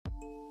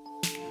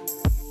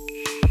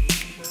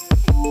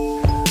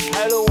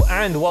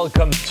and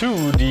welcome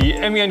to the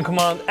MEN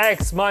Command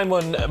X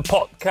Maimon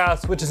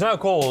podcast, which is now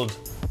called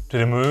To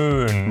the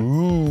Moon.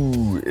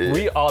 Ooh.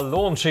 We are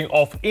launching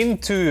off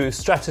into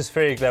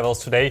stratospheric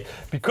levels today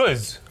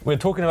because we're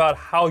talking about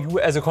how you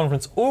as a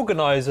conference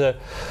organizer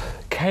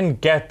can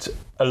get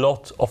a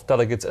lot of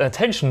delegates and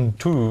attention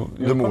to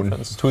the moon.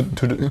 Conference. To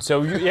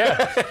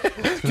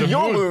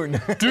your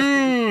moon.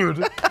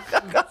 Dude.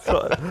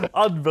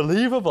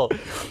 Unbelievable.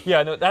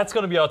 Yeah, no, that's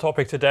going to be our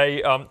topic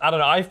today. I don't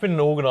know, I've been an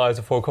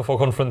organizer for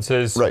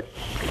conferences. Right.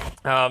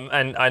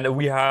 And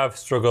we have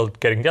struggled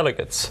getting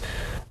delegates.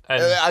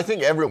 And I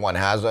think everyone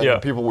has.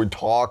 And people we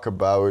talk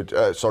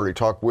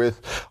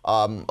with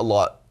a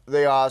lot.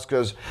 They ask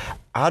us,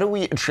 how do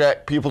we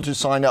attract people to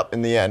sign up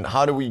in the end?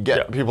 How do we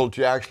get people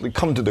to actually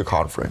come to the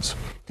conference?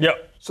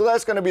 Yep. So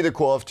that's going to be the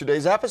core of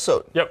today's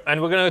episode. Yep,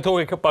 and we're going to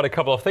talk about a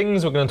couple of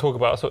things. We're going to talk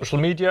about social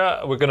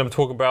media. We're going to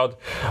talk about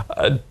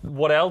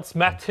what else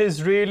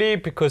matters really,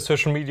 because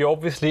social media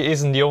obviously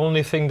isn't the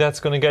only thing that's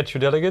going to get you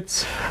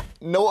delegates.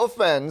 No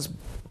offense,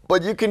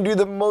 but you can do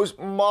the most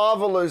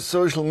marvelous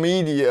social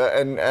media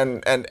and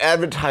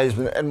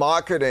advertisement and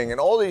marketing and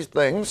all these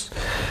things.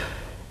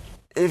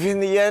 If in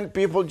the end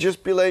people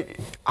just be like,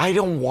 I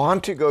don't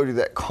want to go to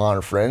that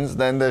conference,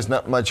 then there's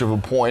not much of a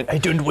point. I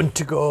don't want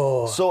to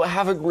go. So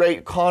have a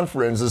great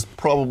conference is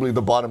probably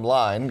the bottom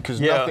line,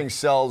 because nothing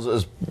sells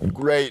as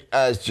great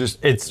as just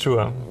it's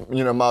true.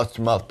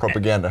 Mouth-to-mouth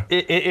propaganda.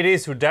 It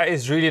is. That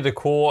is really the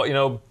core.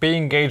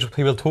 Being engaged with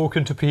people,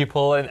 talking to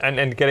people,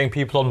 and getting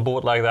people on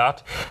board like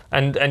that.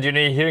 And you're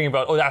hearing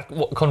about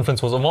that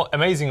conference was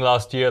amazing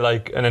last year.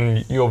 And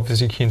then you're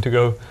obviously keen to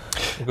go.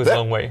 It goes a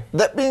long way.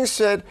 That being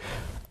said.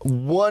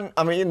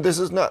 This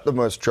is not the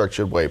most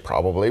structured way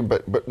probably,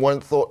 but one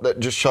thought that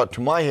just shot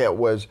to my head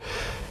was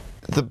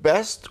the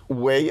best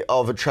way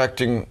of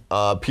attracting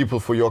people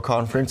for your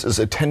conference is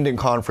attending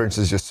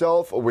conferences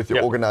yourself or with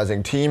your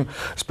organizing team,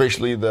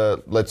 especially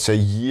the, let's say,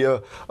 year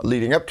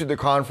leading up to the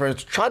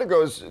conference. Try to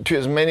go to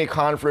as many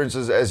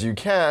conferences as you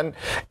can,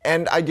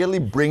 and ideally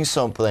bring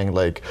something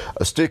like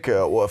a sticker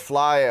or a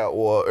flyer,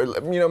 or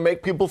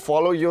make people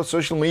follow your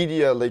social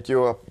media, like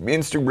your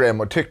Instagram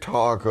or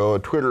TikTok or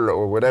Twitter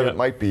or whatever it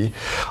might be,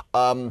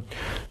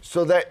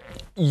 so that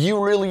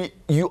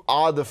you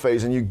are the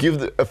face and you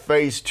give a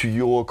face to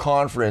your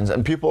conference,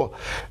 and people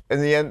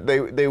in the end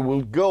they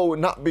will go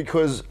not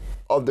because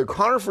of the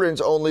conference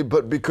only,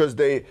 but because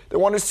they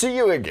want to see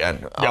you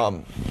again.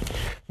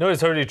 No,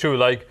 it's totally true.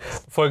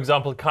 For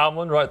example,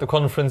 Carmen, right, the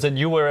conference that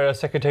you were a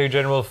Secretary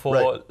General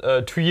for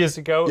 2 years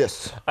ago.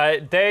 Yes.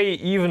 They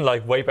even,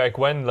 way back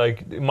when,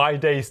 my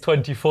days,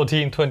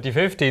 2014,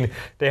 2015,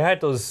 they had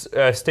those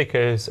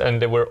stickers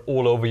and they were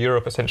all over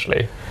Europe,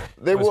 essentially.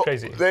 It was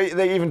crazy.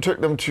 They even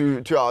took them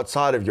to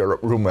outside of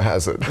Europe, rumor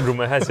has it.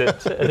 Rumor has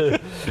it.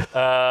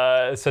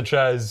 Such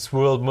as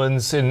World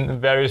Months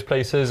in various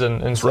places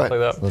and stuff like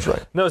that. That's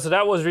right. No, so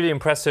that was really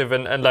impressive,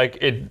 and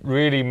it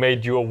really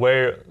made you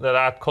aware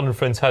that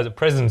conference has a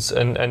presence,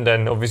 and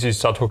then obviously you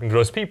start talking to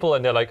those people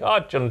and they're like,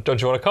 don't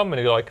you want to come?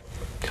 And you're like,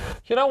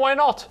 why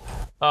not?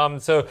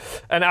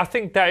 And I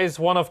think that is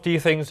one of the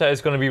things that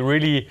is going to be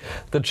really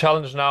the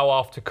challenge now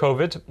after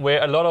COVID,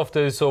 where a lot of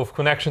the sort of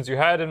connections you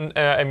had in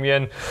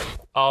MEN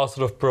are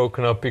sort of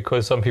broken up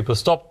because some people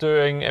stopped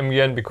doing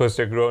MEN because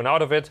they're growing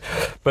out of it.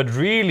 But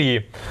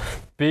really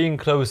being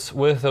close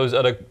with those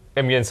other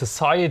MEN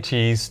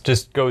societies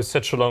just goes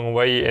such a long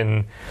way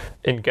in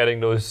getting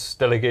those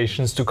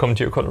delegations to come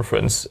to your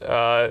conference.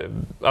 I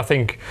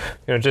think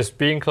just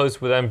being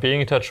close with them,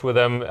 being in touch with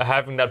them,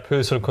 having that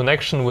personal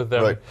connection with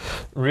them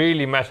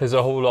really matters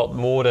a whole lot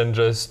more than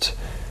just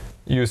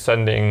you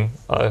sending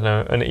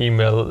an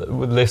email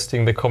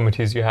listing the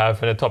committees you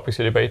have and the topics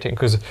you're debating,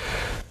 because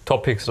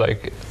topics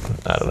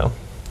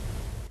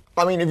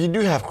if you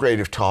do have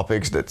creative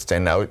topics that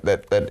stand out,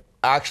 that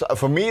actually,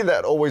 for me,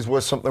 that always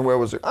was something where I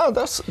was like,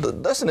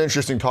 that's an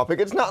interesting topic.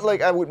 It's not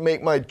like I would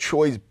make my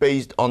choice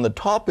based on the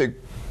topic,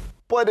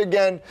 but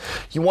again,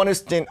 you want to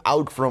stand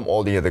out from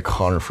all the other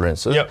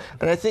conferences. Yep.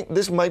 And I think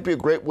this might be a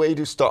great way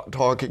to start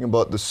talking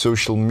about the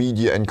social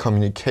media and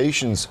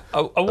communications.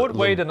 I would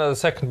wait another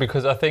second,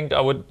 because I think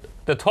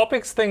the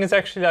topics thing is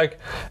actually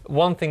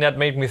one thing that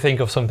made me think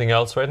of something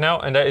else right now,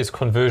 and that is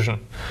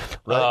conversion.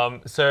 Right.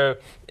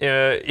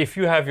 If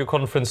you have your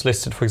conference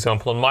listed, for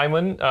example, on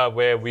Maimon,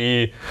 where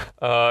we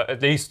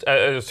at least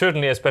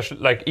certainly,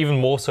 especially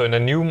even more so in a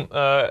new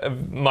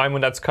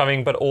Maimon that's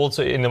coming, but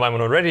also in the Maimon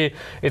already,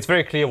 it's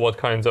very clear what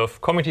kinds of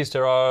committees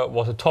there are,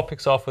 what the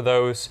topics are for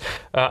those,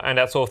 and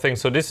that sort of thing.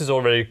 So this is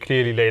already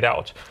clearly laid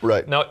out.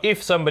 Right. Now,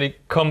 if somebody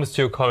comes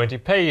to your committee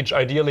page,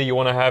 ideally you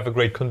want to have a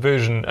great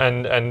conversion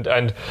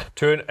and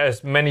turn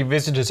as many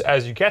visitors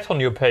as you get on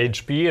your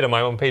page, be it a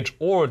Maimon page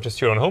or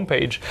just your own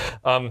homepage,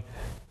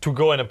 to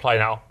go and apply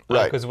now.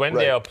 Right. Because when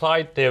they are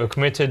applied, they are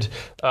committed,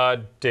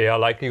 they are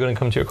likely going to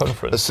come to your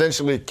conference.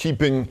 Essentially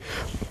keeping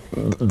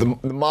the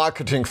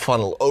marketing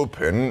funnel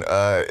open.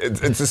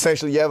 It's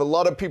essentially you have a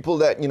lot of people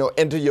that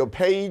enter your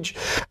page,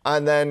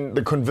 and then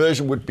the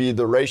conversion would be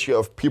the ratio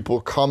of people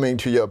coming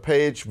to your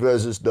page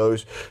versus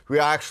those who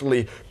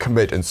actually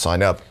commit and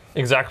sign up.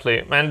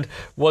 exactly. And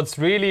what's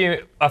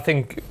really, I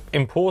think,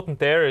 important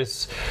there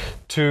is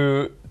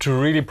to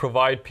really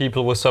provide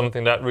people with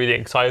something that really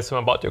excites them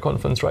about your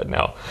conference right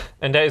now.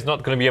 And there is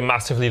not going to be a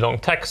massively long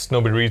text.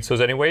 Nobody reads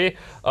those anyway.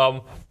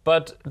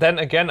 But then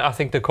again, I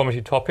think the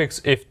community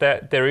topics, if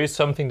there is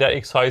something that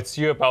excites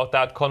you about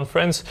that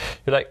conference,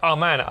 you're like, oh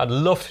man, I'd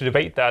love to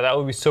debate that. That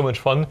would be so much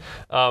fun.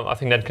 I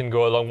think that can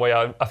go a long way.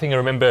 I think I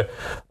remember,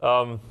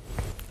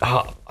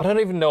 I don't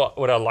even know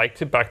what I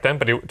liked it back then,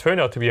 but it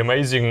turned out to be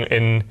amazing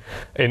in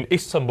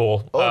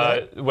Istanbul.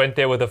 Went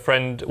there with a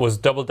friend, was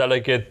double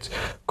delegate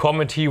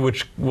committee,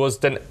 which was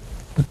then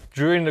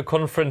during the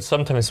conference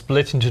sometimes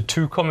split into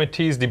two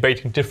committees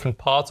debating different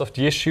parts of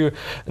the issue,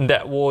 and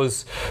that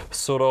was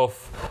sort of,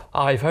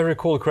 if I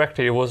recall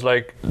correctly, it was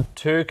like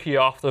Turkey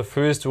after the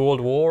First World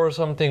War or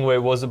something, where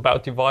it was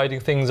about dividing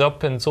things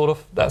up and sort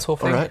of that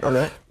sort of thing. All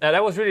right. And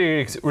that was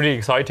really, really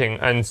exciting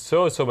and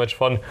so much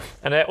fun,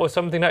 and that was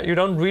something that you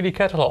don't really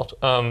get a lot.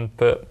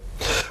 But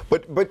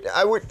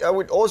I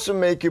would also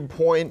make a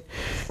point,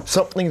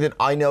 something that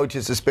I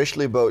noticed,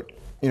 especially about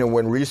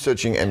when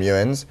researching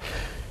MUNs.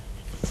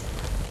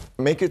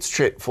 Make it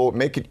straightforward,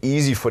 make it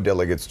easy for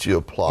delegates to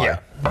apply.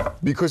 Yeah.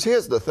 Because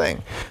here's the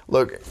thing.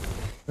 Look,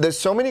 there's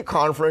so many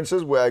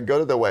conferences where I go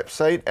to the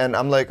website and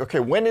I'm like, okay,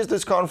 when is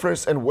this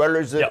conference and where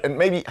is it? Yeah. And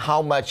maybe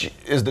how much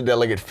is the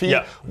delegate fee?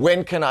 Yeah.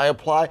 When can I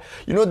apply?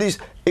 These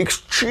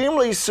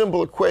extremely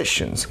simple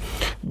questions.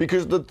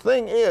 Because the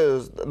thing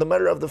is, the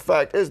matter of the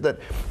fact is that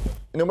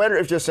no matter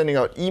if you're sending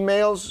out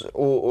emails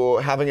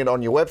or having it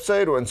on your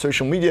website or on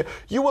social media,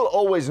 you will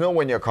always know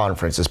when your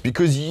conference is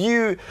because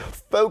you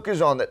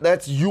focus on that.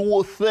 That's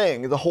your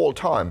thing the whole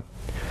time.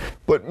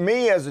 But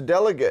me as a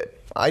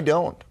delegate, I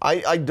don't.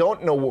 I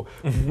don't know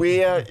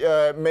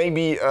where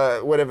maybe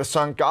whatever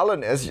St.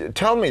 Gallen is.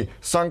 Tell me,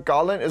 St.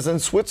 Gallen is in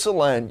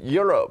Switzerland,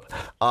 Europe.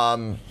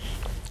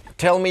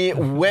 Tell me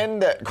when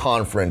that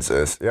conference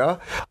is. Yeah.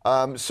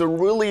 So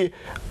really,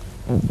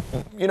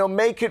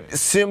 make it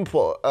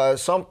simple.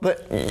 Something,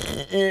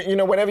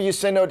 whenever you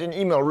send out an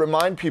email,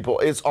 remind people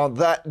it's on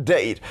that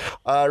date.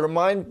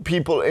 Remind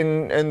people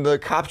in the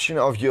caption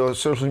of your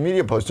social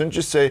media post. Don't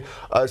just say,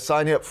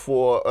 sign up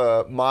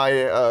for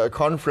my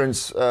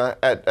conference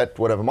at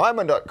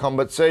whatever.myman.com,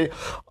 but say,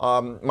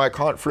 my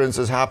conference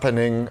is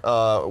happening,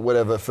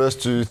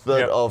 1st to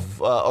 3rd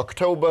of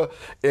October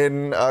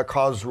in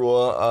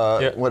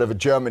Karlsruhe,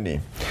 Germany.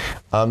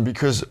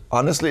 Because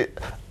honestly,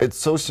 it's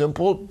so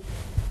simple.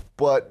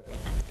 But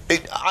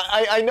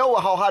I know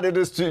how hard it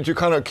is to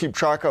kind of keep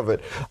track of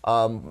it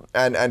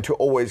and to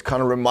always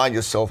kind of remind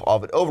yourself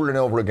of it over and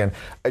over again.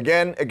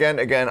 Again.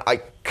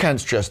 I can't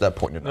stress that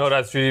point enough. No,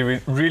 that's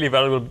really, really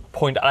valuable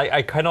point.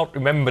 I cannot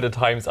remember the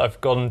times I've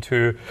gone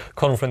to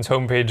conference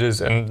homepages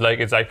and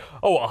it's like,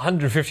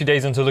 150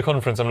 days until the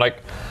conference. I'm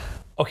like,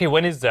 okay,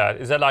 when is that?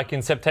 Is that like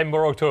in September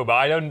or October?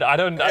 I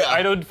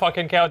don't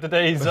fucking count the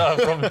days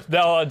from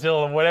now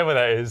until whatever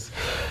that is.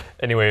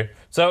 Anyway,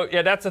 so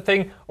that's the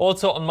thing.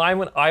 Also on my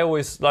one, I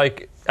always I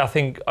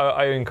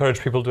encourage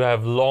people to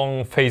have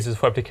long phases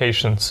for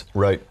applications.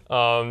 Right.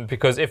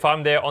 Because if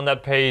I'm there on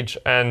that page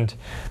and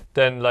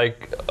then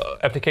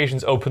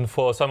applications open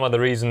for some other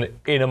reason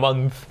in a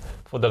month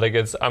for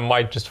delegates, I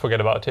might just forget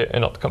about it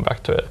and not come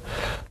back to it.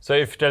 So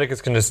if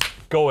delegates can just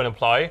go and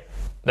apply,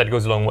 that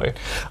goes a long way.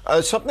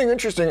 Something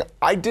interesting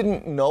I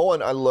didn't know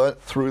and I learned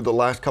through the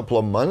last couple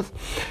of months,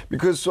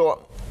 because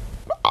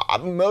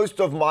most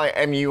of my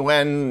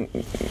MUN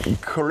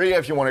career,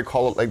 if you want to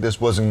call it like this,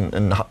 was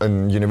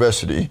in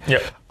university. Yeah.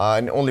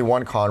 And only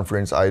one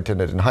conference I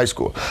attended in high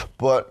school.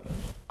 But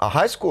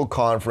high school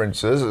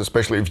conferences,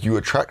 especially if you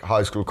attract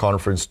high school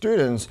conference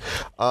students,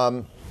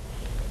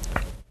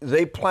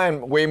 they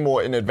plan way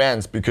more in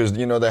advance because,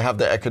 they have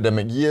their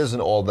academic years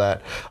and all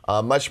that,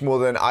 much more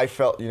than I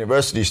felt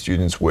university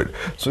students would.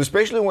 So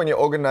especially when you're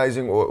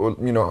organizing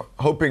or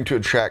hoping to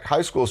attract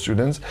high school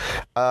students,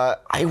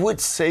 I would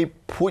say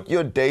put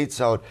your dates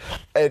out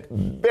at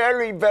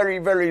very, very,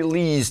 very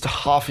least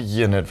half a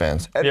year in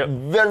advance. At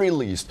very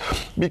least.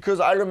 Because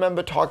I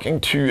remember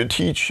talking to a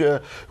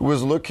teacher who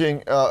was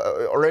looking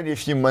already a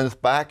few months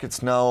back,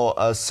 it's now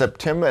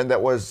September, and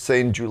that was,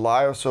 say, in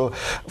July or so,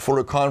 for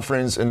a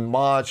conference in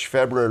March,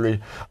 February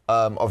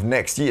of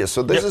next year.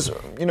 So this is,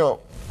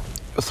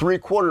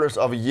 3/4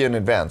 of a year in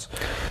advance.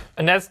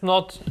 And that's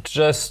not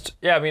just,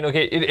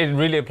 it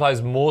really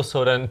applies more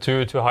so than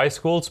to high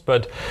schools,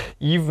 but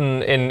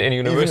even in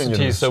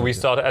universities. So we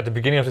started at the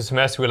beginning of the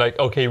semester, we're like,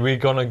 okay, we're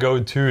gonna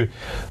go to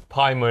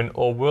PyMon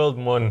or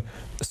WorldMon,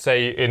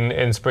 say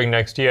in spring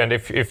next year. And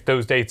if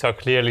those dates are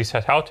clearly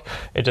set out,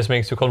 it just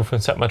makes the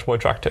conference that much more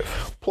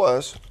attractive.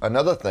 Plus,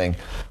 another thing,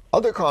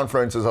 other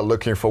conferences are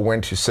looking for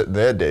when to set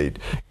their date.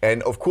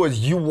 And of course,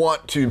 you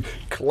want to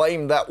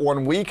claim that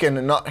one weekend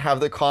and not have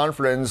the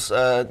conference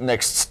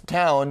next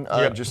town,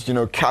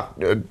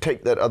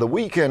 take that other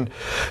weekend.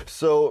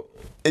 So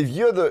if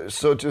you're the,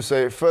 so to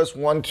say, first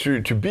one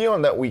to be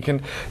on that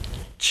weekend,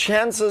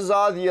 chances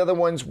are the other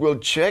ones will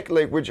check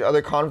like which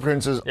other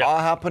conferences Yeah.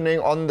 are happening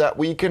on that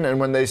weekend, and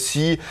when they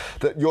see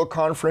that your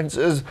conference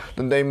is,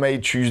 then they may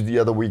choose the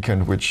other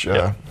weekend, which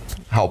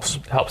helps.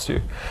 Helps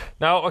you.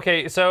 Now,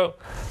 okay, so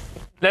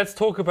let's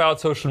talk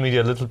about social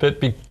media a little bit,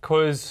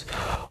 because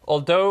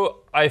although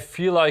I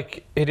feel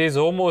like it is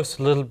almost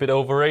a little bit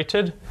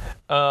overrated,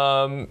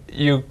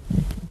 you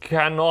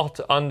cannot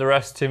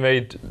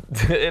underestimate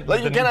it.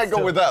 Like, you cannot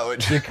go without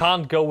it. You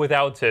can't go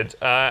without it.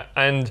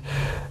 And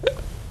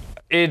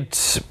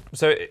it's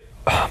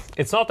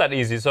not that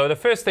easy. So the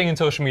first thing in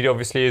social media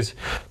obviously is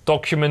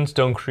document,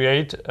 don't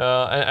create,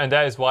 and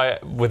that is why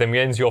with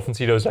MENs you often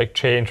see those like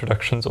chair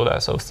introductions or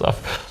that sort of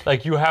stuff.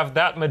 Like, you have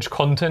that much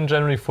content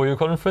generally for your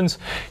conference,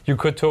 you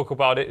could talk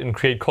about it and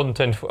create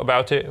content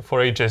about it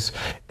for ages,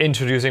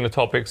 introducing the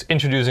topics,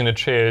 introducing the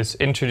chairs,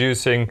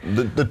 introducing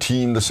The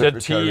team, the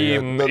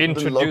secretariat, the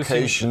introducing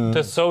location.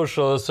 the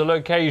socials, the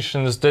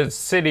locations, the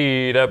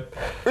city,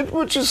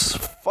 Which is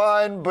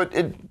fine, but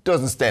it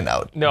doesn't stand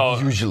out. No,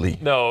 usually.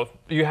 No,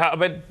 you have,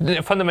 but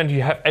fundamentally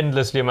you have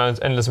endless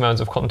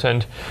amounts of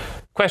content.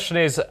 Question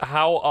is,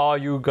 how are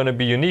you going to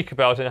be unique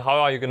about it? How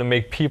are you going to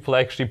make people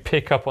actually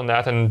pick up on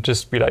that and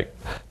just be like,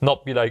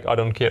 not be like, I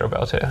don't care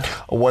about it?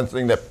 One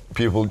thing that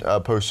people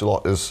post a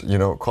lot is,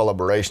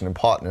 collaboration and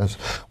partners.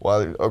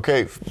 Well,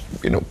 okay,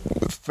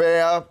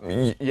 fair,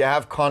 you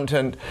have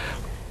content,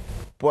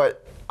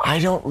 but I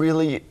don't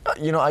really,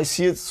 I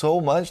see it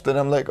so much that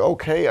I'm like,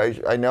 okay,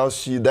 I now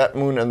see that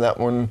moon and that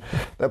one,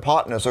 they're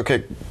partners.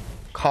 Okay,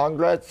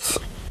 congrats,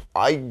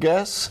 I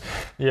guess.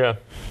 Yeah.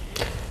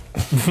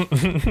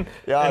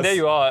 Yeah. And there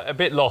you are, a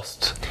bit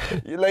lost.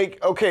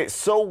 Like, okay,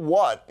 so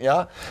what?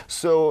 Yeah.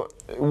 So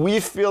we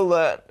feel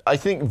that I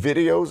think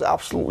videos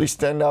absolutely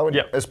stand out,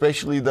 Yeah.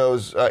 especially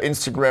those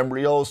Instagram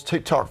Reels,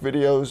 TikTok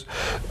videos.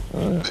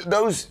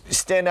 Those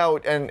stand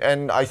out,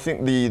 and I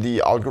think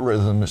the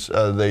algorithms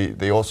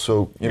they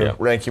also Yeah.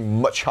 rank you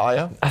much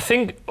higher. I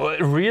think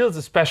Reels,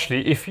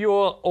 especially if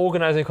you're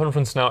organizing a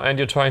conference now and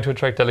you're trying to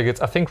attract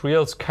delegates, I think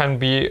Reels can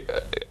be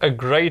a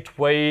great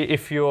way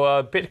if you're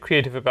a bit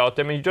creative about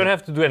them. And you don't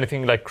have to do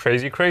anything like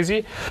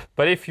crazy,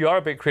 but if you are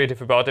a bit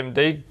creative about them,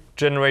 they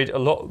generate a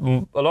lot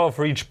of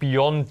reach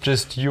beyond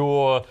just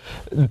your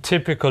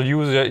typical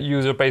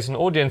user base and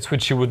audience,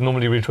 which you would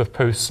normally reach with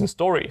posts and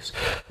stories.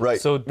 Right.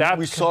 So that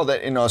we saw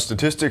that in our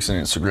statistics on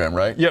Instagram,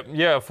 right? Yep,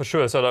 yeah, for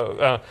sure.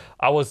 So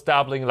I was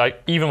dabbling,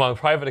 like, even my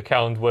private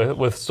account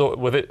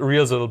with it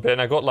Reels a little bit,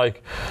 and I got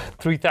like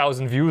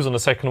 3,000 views on the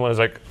second one. I was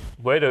like,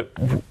 wait,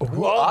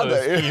 who are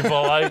those they?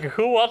 people? Like,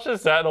 who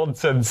watches that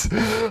nonsense?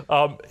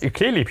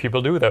 Clearly,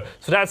 people do though.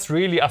 So that's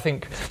really, I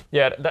think,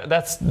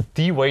 that's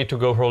the way to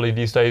go probably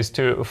these days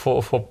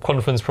for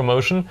conference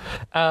promotion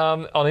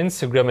on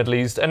Instagram at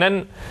least. And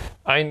then,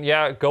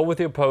 go with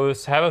your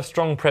posts, have a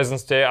strong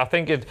presence there. I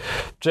think it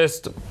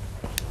just.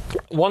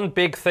 One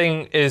big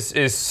thing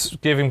is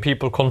giving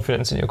people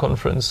confidence in your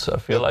conference, I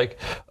feel like.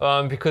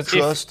 Because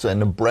trust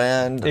and a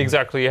brand.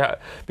 Exactly, yeah.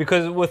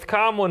 Because with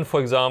Carmon,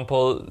 for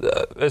example,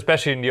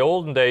 especially in the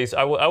olden days,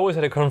 I always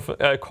had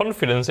a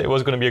confidence it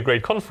was going to be a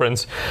great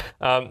conference.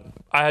 I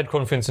had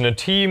confidence in a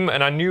team,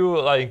 and I knew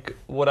like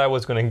what I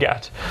was going to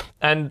get.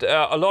 And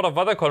a lot of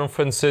other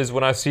conferences,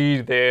 when I see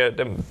their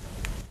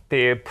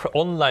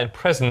online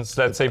presence,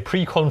 let's say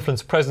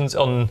pre-conference presence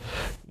on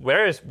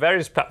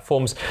various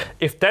platforms,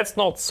 if that's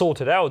not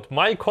sorted out,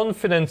 my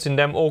confidence in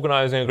them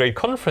organizing a great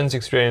conference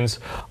experience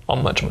are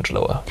much, much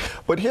lower.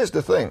 But here's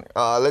the thing.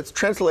 Let's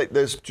translate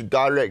this to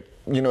direct,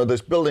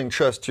 this building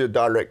trust to a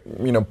direct,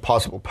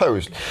 possible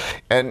post.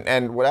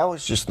 And what I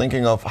was just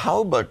thinking of,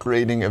 how about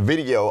creating a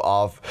video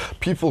of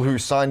people who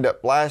signed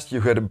up last year,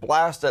 who had a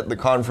blast at the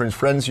conference,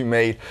 friends you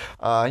made,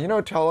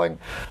 telling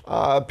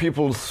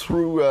people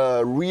through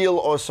a reel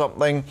or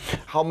something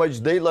how much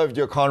they loved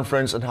your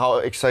conference and how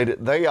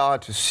excited they are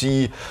to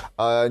see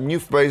new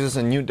faces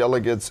and new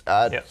delegates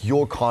at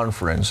your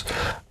conference.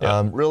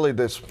 Really,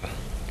 this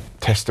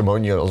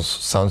testimonials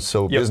sounds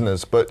so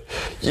business, but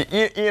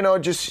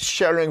just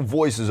sharing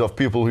voices of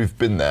people who've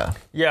been there.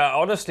 Yeah,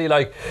 honestly,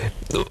 like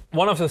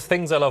one of the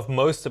things I love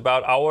most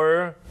about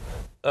our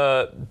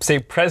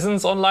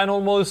presence online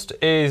almost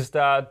is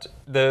that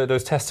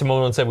those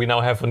testimonials that we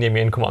now have on the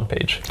MEN command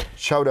page.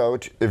 Shout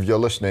out if you're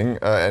listening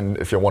and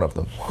if you're one of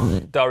them.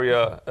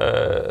 Daria,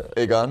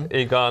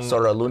 Egan,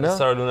 Sarah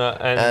Luna,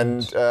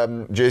 and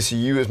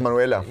JCU is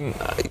Manuela.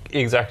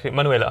 Exactly,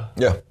 Manuela.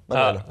 Yeah,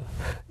 Manuela.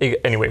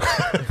 Anyway.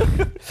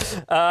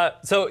 I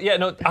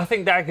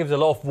think that gives a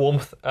lot of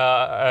warmth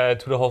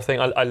to the whole thing.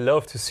 I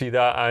love to see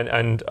that,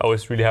 and I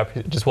was really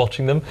happy just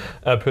watching them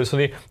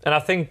personally. And I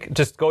think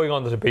just going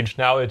onto the page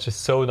now, it's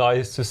just so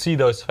nice to see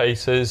those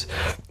faces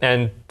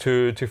and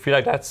to feel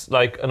like that's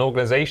like an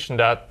organization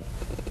that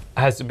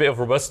has a bit of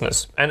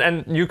robustness,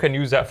 and you can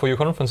use that for your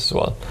conference as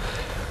well.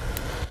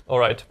 All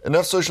right.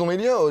 Enough social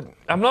media? Or?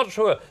 I'm not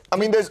sure. I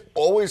mean, there's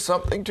always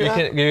something to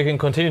you can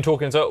continue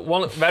talking. So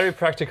one very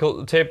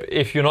practical tip,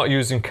 if you're not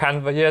using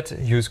Canva yet,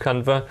 use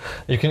Canva.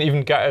 You can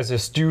even get as a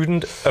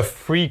student a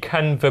free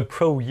Canva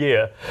Pro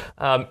year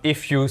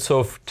if you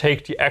sort of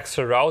take the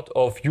extra route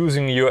of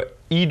using your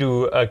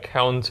Edu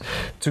account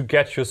to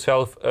get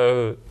yourself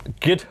a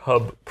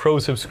GitHub Pro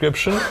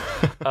subscription,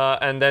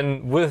 and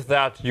then with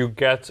that you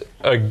get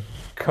a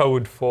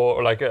code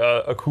for like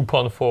a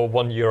coupon for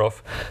 1 year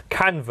of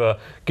Canva.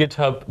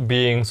 GitHub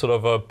being sort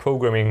of a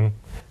programming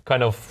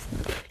kind of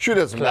shoot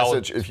us a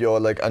message if you're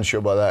like unsure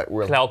about that.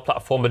 Cloud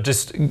platform, but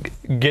just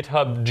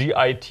GitHub,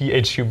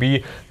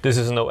 GITHUB. This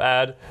is no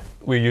ad.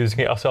 We're using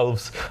it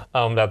ourselves.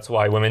 That's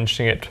why we're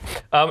mentioning it.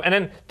 And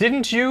then,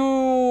 didn't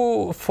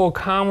you, for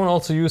Carmen,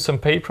 also use some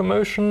paid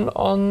promotion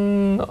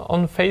on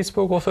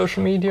Facebook or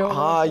social media?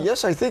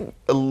 Yes, I think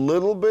a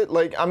little bit.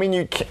 Like, I mean,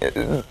 you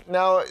can,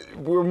 now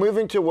we're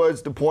moving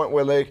towards the point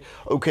where, like,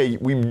 okay,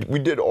 we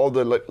did all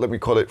the let me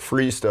call it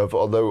free stuff.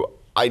 Although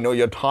I know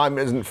your time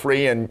isn't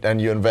free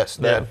and you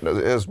invest that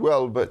as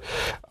well, but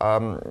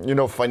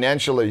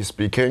financially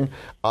speaking,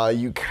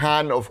 you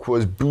can of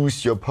course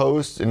boost your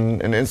posts in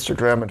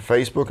Instagram and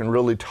Facebook and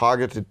really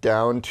target it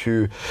down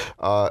to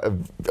a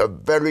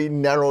very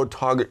narrow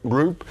target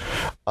group.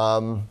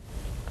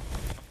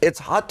 It's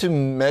hard to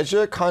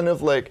measure, kind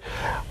of like,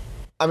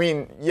 I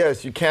mean,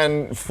 yes, you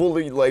can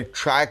fully like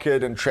track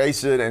it and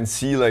trace it and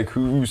see like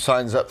who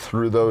signs up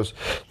through those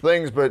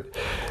things, but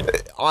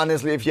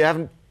honestly, if you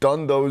haven't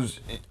done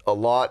those a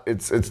lot,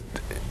 it's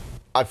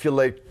I feel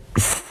like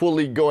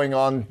fully going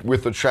on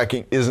with the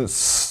tracking isn't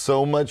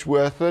so much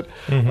worth it.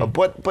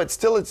 But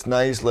still, it's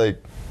nice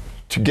like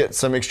to get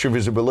some extra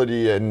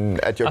visibility and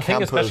at your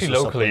campus. I think especially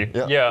locally.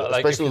 Yeah,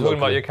 like if you're talking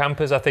about your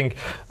campus, I think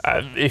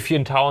if you're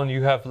in town,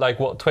 you have like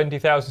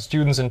 20,000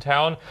 students in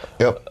town.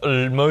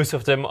 Most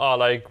of them are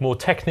like more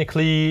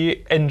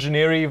technically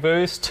engineering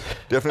versed.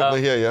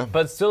 Definitely here, yeah.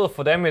 But still,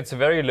 for them, it's a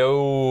very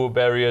low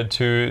barrier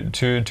to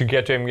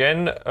get them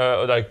in,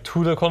 like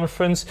to the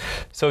conference.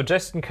 So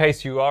just in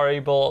case you are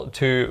able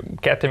to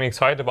get them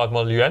excited about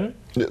Model UN,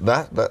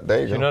 that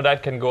there you go.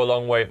 That can go a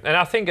long way. And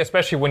I think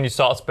especially when you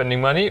start spending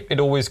money, it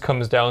always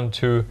comes down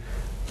to,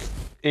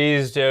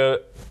 is there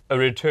a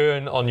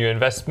return on your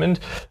investment?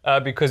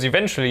 Because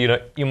eventually,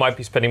 you might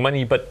be spending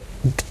money, but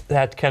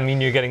that can mean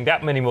you're getting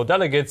that many more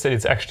delegates and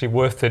it's actually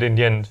worth it in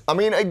the end. I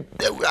mean,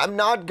 I'm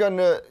not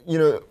gonna,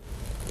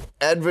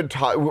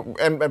 advertise,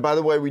 and by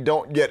the way, we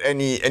don't get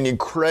any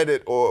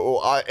credit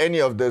or any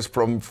of this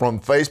from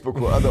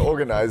Facebook or other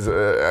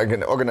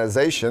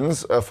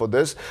organizations for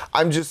this.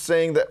 I'm just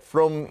saying that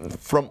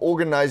from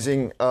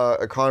organizing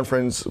a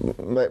conference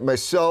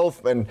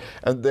myself and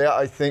there,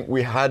 I think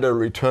we had a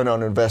return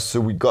on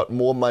investment. We got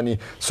more money,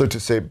 so to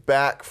say,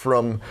 back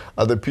from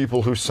the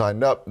people who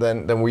signed up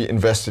than we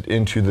invested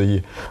into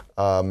the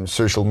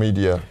social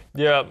media.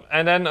 Yeah,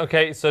 and then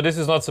okay, so this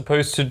is not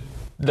supposed to.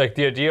 Like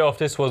the idea of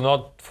this was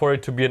not for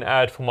it to be an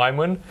ad for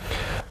Maimon,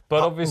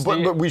 but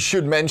obviously. But we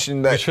should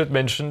mention that. We should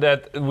mention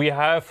that we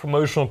have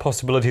promotional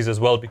possibilities as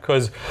well,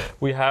 because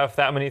we have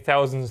that many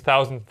thousands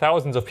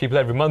of people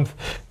every month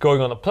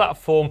going on a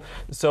platform.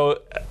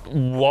 So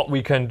what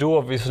we can do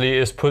obviously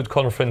is put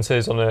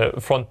conferences on a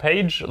front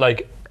page,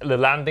 like the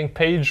landing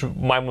page,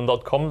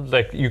 maimon.com,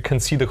 like you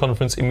can see the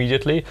conference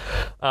immediately.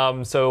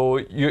 So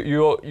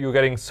you're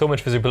getting so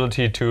much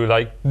visibility to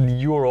like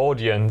your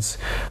audience.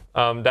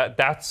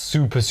 That's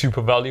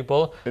super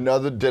valuable. In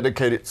other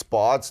dedicated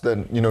spots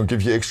that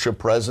give you extra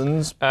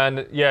presence.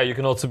 And yeah, you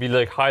can also be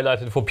like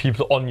highlighted for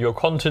people on your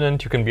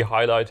continent. You can be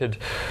highlighted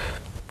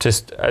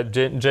just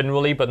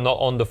generally, but not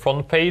on the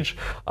front page.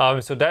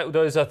 So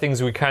those are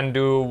things we can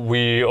do.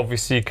 We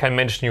obviously can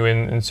mention you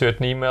in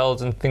certain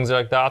emails and things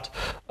like that,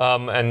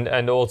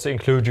 and also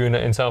include you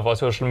in some of our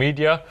social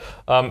media.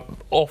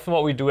 Often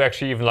what we do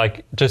actually, even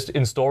like just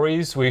in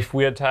stories, if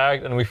we are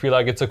tagged and we feel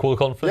like it's a cool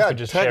conference, we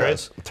just share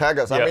it. Tag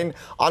us. Yeah. I mean,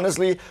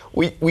 honestly,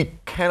 we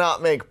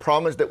cannot make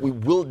promise that we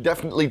will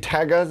definitely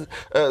tag us,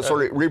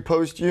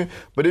 repost you,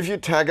 but if you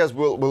tag us,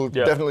 we'll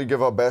definitely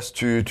give our best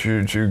to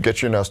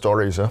get you in our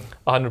stories.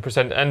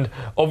 100%. And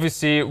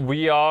obviously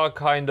we are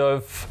kind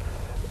of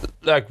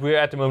like, we're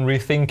at the moment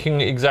rethinking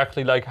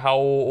exactly like how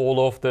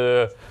all of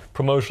the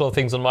promotional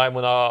things on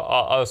Maimon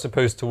are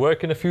supposed to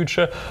work in the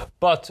future.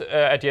 But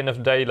at the end of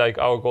the day, like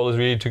our goal is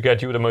really to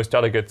get you the most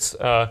delegates,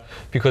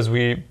 because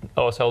we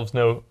ourselves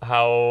know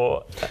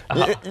how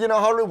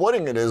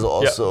rewarding it is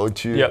also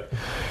to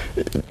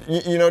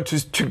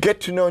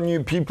get to know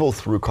new people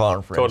through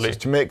conferences,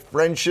 to make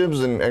friendships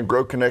and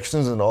grow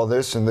connections and all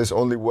this. And this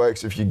only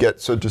works if you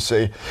get, so to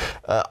say,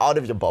 out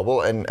of your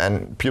bubble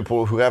and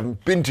people who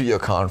haven't been to your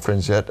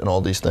conference yet and all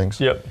these things.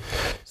 Yeah.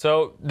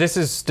 So this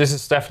is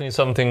definitely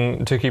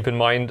something to keep in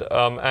mind,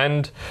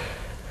 and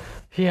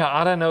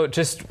I don't know,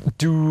 just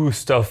do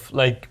stuff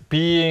like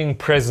being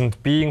present.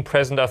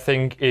 I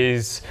think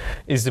is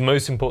the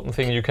most important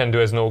thing you can do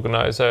as an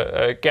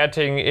organizer.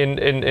 Getting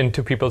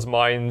into people's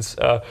minds,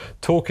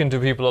 talking to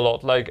people a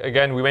lot. Like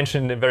again, we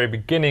mentioned in the very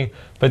beginning,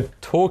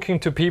 but talking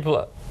to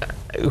people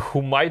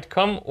who might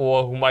come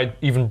or who might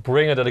even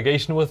bring a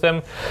delegation with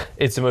them,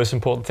 it's the most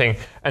important thing.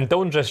 And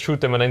don't just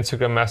shoot them an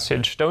Instagram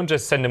message. Don't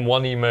just send them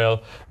one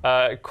email.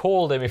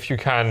 Call them if you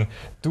can.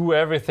 Do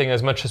everything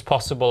as much as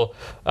possible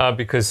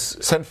because...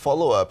 Send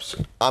follow-ups.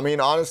 I mean,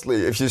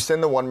 honestly, if you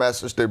send them one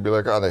message, they'd be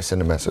like, oh, they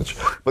sent a message.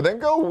 But then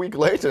go a week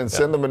later and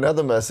send them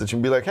another message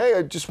and be like, hey,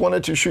 I just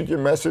wanted to shoot your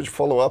message,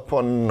 follow up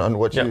on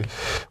what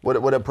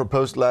what I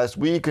proposed last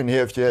week, and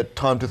here if you had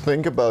time to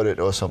think about it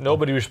or something.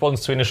 Nobody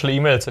responds to initial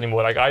emails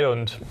anymore. Like, I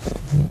don't.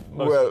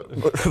 Well,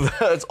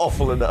 that's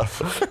awful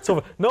enough.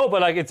 So, no,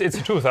 but like it's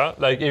the truth, huh?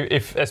 Like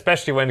if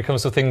especially when it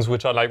comes to things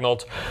which are like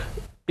not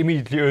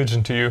immediately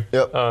urgent to you.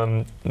 Yep.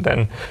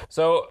 Then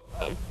so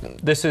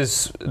this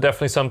is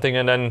definitely something.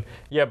 And then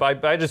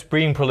by just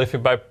being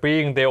prolific, by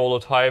being there all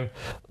the time,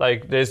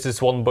 like there's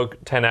this one book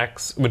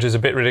 10x, which is a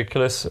bit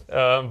ridiculous,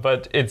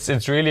 but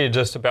it's really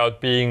just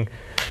about being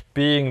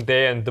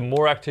there, and the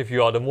more active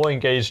you are, the more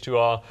engaged you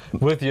are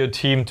with your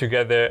team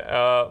together,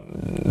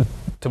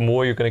 the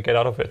more you're going to get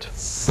out of it.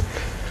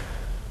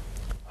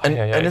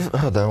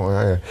 Don't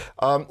worry.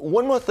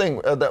 One more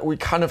thing that we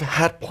kind of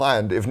had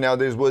planned, if now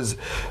there was,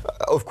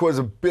 of course,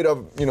 a bit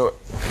of,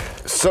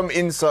 some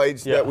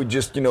insights that we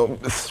just,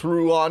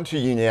 threw onto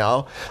you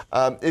now.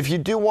 If you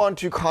do want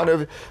to kind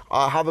of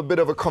have a bit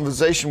of a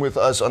conversation with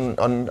us on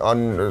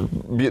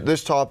be it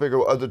this topic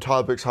or other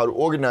topics, how to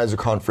organize a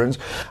conference,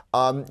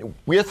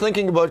 we are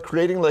thinking about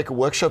creating like a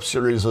workshop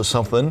series or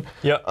something.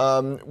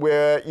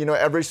 Where,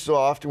 every so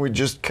often we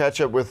just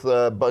catch up with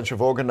a bunch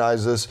of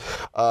organizers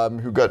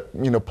who got,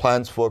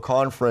 plans for a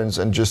conference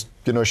and just,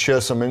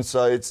 share some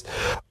insights,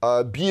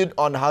 be it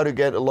on how to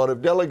get a lot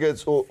of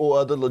delegates or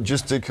other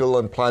logistical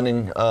and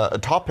planning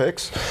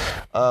topics.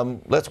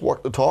 Let's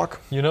walk the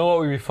talk. You know what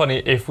would be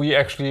funny? If we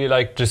actually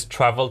just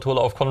travel to a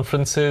lot of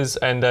conferences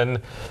and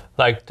then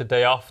the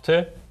day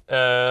after,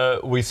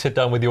 we sit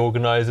down with the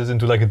organizers and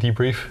do a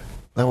debrief.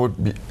 That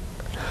would be...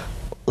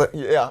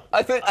 Yeah,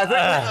 I think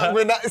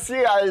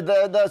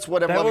that's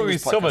what I'm. That would be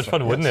so much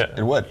fun, wouldn't it?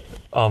 It would.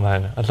 Oh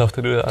man, I'd love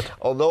to do that.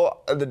 Although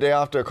the day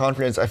after a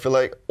conference, I feel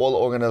like all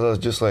organizers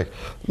just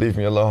leave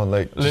me alone.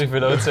 Leave me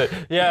alone.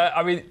 Yeah,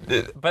 I mean,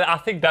 but I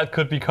think that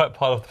could be quite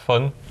part of the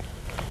fun.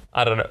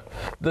 I don't know.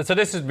 So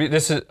this is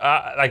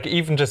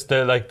even just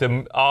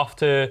the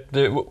after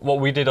what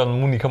we did on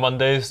Munica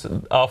Mondays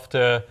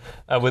after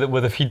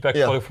with the feedback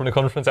from the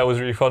conference, that was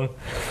really fun.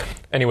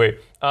 Anyway.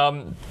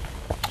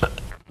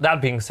 That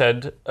being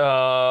said,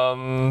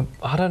 I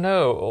don't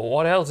know,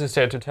 what else is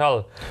there to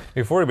tell?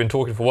 We've already been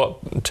talking for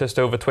just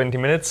over 20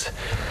 minutes?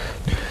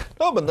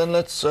 No, but then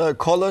let's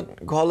call it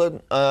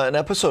an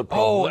episode.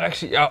 Probably. Oh,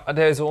 actually,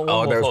 there's one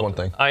more there's thought. one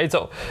thing.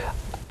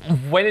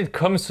 When it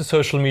comes to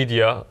social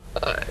media,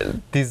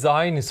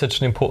 design is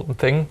such an important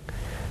thing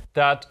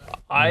that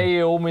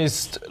I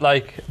almost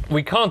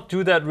we can't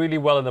do that really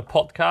well in a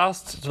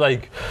podcast.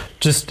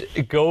 Just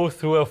go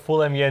through a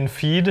full MEN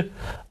feed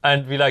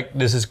and be like,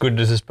 this is good,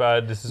 this is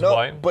bad, this is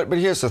why. But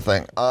here's the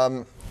thing.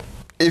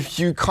 If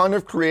you kind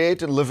of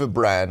create and live a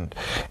brand,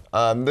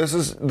 this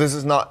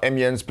is not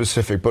MEN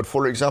specific, but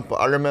for example,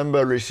 I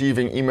remember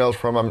receiving emails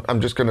from,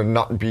 I'm just going to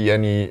not be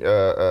any,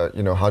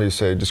 how do you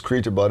say,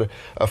 discreet about it,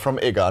 from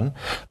Egan.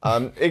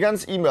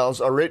 Egan's emails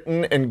are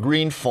written in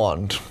green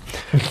font.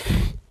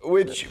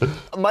 Which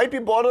might be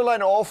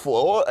borderline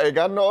awful. I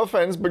got no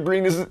offense, but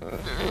green is,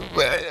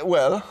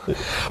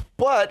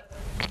 but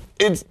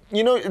it's,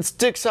 it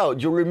sticks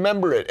out. You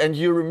remember it, and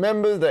you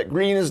remember that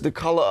green is the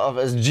color of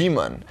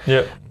SGMAN.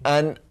 Yeah.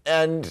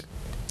 And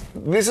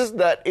this is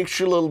that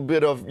extra little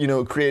bit of,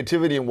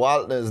 creativity and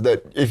wildness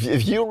that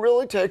if you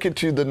really take it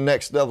to the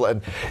next level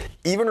and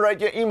even write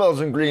your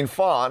emails in green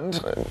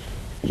font.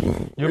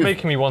 You're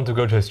making me want to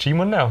go to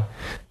SGMAN now.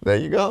 There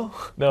you go.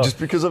 No. Just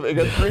because of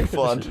Egan's green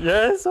font.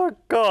 Yes, oh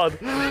God.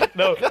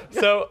 No,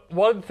 so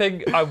one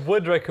thing I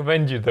would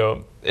recommend you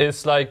though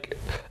is we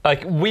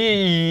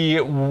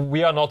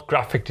are not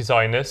graphic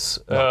designers.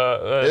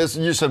 No.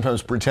 You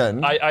sometimes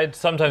pretend. I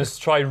sometimes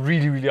try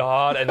really, really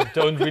hard and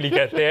don't really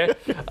get there.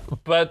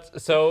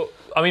 But so,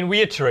 I mean, we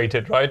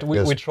iterated, right?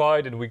 We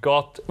tried and we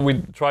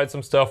tried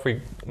some stuff.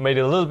 We made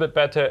it a little bit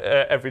better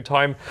every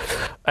time.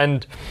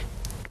 And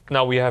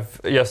now we have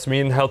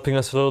Yasmin helping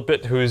us a little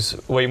bit,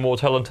 who's way more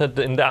talented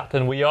in that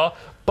than we are.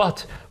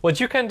 But what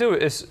you can do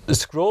is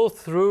scroll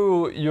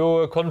through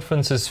your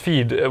conferences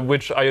feed,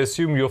 which I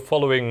assume you're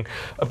following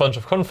a bunch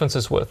of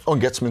conferences with. Oh,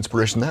 and get some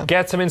inspiration there.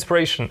 Get some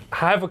inspiration.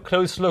 Have a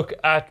close look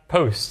at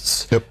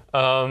posts that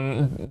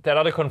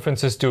other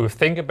conferences do.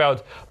 Think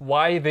about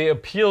why they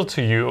appeal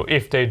to you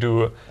if they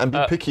do. And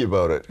be picky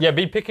about it. Yeah,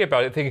 be picky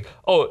about it. Think,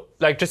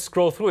 just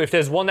scroll through. If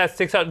there's one that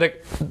sticks out,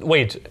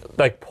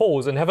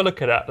 pause and have a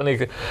look at that.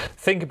 And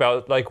think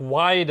about,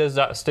 why does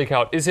that stick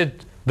out? Is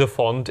it the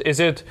font? Is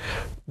it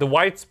the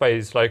white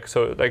space, like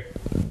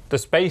the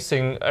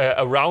spacing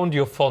around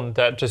your font,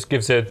 that just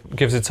gives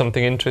it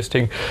something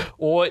interesting.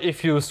 Or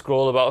if you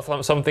scroll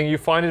about something, you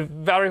find it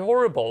very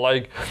horrible.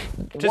 Like,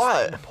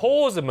 just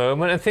pause a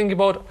moment and think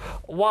about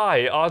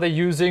why are they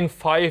using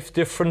 5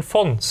 different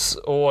fonts,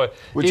 or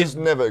which is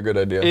never a good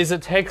idea. Is a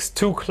text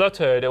too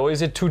cluttered, or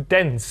is it too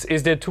dense?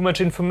 Is there too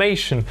much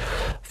information?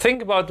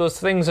 Think about those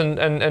things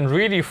and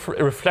really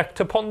reflect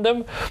upon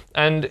them.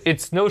 And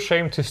it's no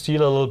shame to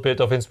steal a little bit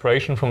of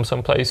inspiration from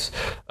someplace.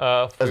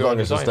 As long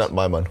as it's not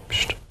my one.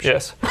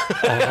 Yes.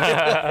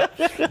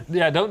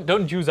 Yeah,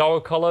 don't use our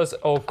colors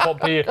or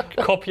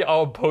copy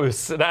our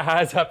posts. That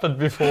has happened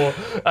before,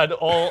 and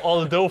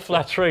although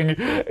flattering,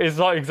 is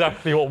not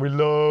exactly what we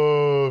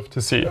love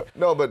to see.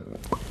 No, but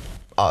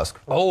ask.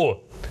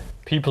 Oh,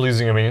 people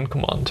using MEN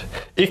command.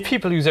 If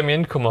people use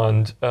MEN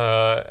command, they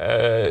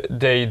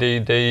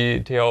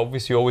are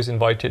obviously always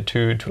invited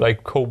to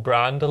like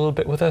co-brand a little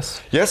bit with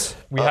us. Yes.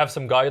 We have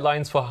some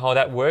guidelines for how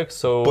that works.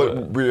 So,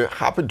 but we're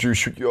happy to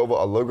shoot you over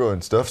our logo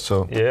and stuff.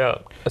 So yeah.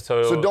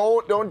 So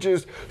don't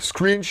just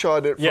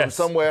screenshot it from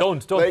somewhere.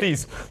 Don't like,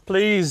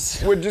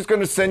 please. We're just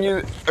gonna send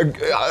you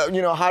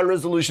a high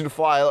resolution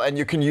file and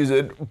you can use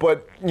it.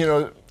 But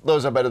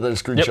those are better than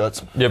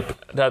screenshots.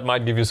 Yep. That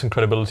might give you some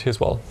credibility as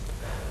well.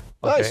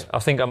 Okay, nice. I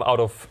think I'm out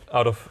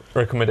of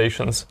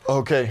recommendations.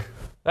 Okay.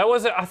 That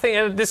was I think,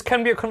 and this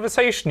can be a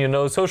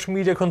conversation. Social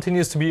media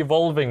continues to be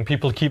evolving.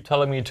 People keep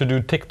telling me to do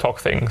TikTok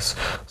things,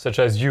 such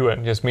as you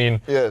and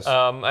Yasmin. Yes.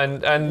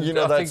 And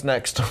that's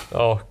next.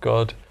 Oh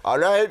God. All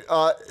right.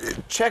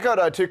 Check out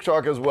our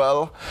TikTok as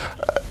well.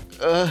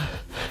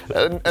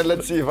 And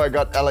let's see if I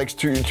got Alex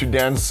to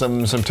dance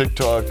some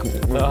TikTok.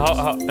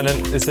 And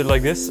then is it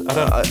like this? I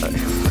don't.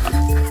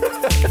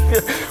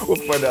 We'll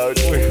find out.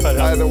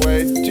 Either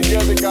way,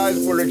 together,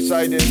 guys, we're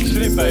excited.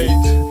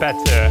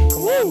 Better.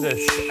 Command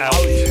this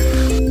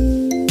out.